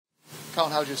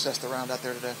Collin, how would you assess the round out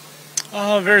there today?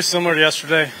 Very similar to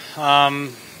yesterday.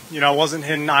 I wasn't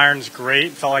hitting irons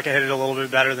great. Felt like I hit it a little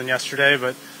bit better than yesterday,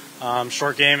 but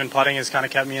short game and putting has kind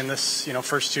of kept me in this,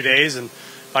 first 2 days. And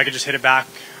if I could just hit it back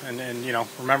and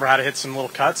remember how to hit some little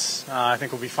cuts, I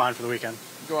think we'll be fine for the weekend.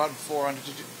 Go out in 4 under.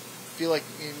 Did you feel like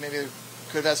you maybe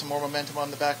could have had some more momentum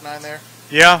on the back 9 there?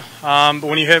 Yeah, but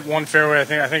when you hit one fairway, I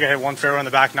think I hit one fairway on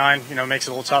the back 9. It makes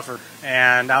it a little tougher.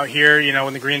 And out here,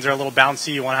 when the greens are a little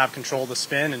bouncy, you want to have control of the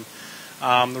spin.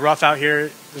 And the rough out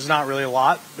here, there's not really a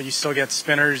lot, but you still get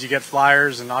spinners, you get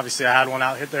flyers, and obviously I had one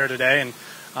out hit there today. And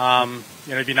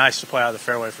it'd be nice to play out of the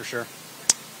fairway for sure.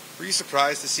 Were you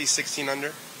surprised to see 16 under?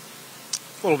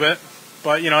 A little bit,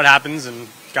 but it happens, and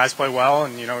guys play well,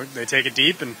 and they take it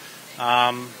deep. And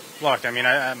look, I'm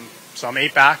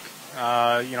 8 back.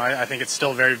 I think it's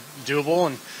still very doable,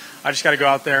 and I just got to go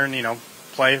out there and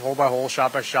play hole by hole,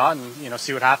 shot by shot, and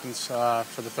see what happens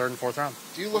for the 3rd and 4th round.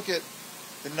 Do you look at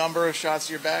the number of shots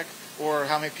you're back, or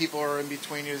how many people are in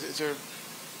between you? Is there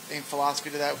any philosophy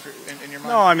to that in your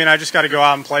mind? No, I just got to go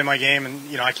out and play my game,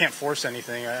 and I can't force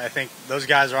anything. I think those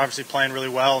guys are obviously playing really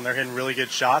well, and they're hitting really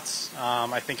good shots.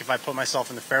 I think if I put myself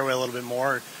in the fairway a little bit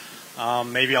more,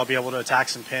 maybe I'll be able to attack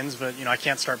some pins, but I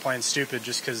can't start playing stupid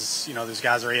just because those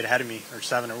guys are 8 ahead of me or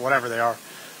 7 or whatever they are.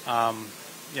 I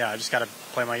just got to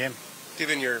play my game.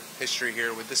 Given your history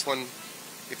here, would this one,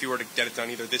 if you were to get it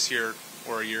done either this year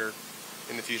or a year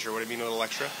in the future, would it mean a little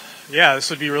extra? Yeah, this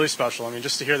would be really special.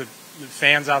 Just to hear the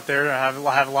fans out there, I have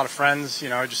a lot of friends,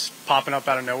 just popping up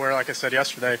out of nowhere, like I said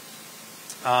yesterday.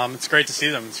 It's great to see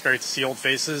them. It's great to see old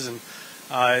faces, and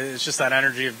it's just that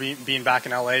energy of being back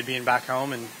in LA, being back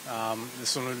home, and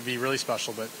this one would be really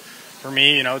special. But for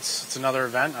me, it's another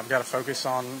event. I've got to focus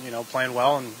on, playing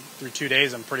well, and through 2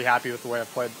 days, I'm pretty happy with the way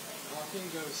I've played. Walking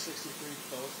goes 63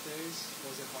 both days.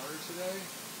 Was it harder today?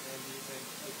 And do you think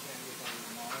it can get better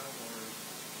tomorrow,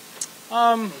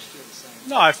 or most the same?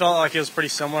 No, I felt like it was pretty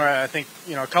similar. I think,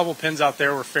 a couple pins out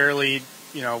there were fairly,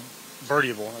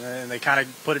 birdieable, and they kind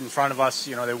of put it in front of us.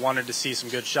 They wanted to see some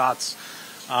good shots.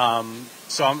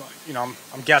 So I'm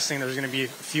guessing there's going to be a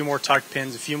few more tucked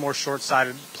pins, a few more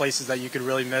short-sided places that you could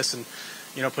really miss and,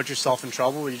 put yourself in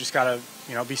trouble. You just got to,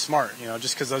 be smart.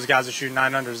 Just because those guys are shooting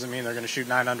 9 under doesn't mean they're going to shoot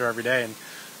 9 under every day. And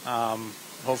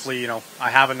hopefully, I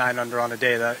have a 9 under on a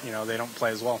day that, they don't play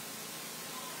as well.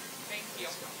 Thank you.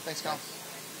 Thanks, Collin.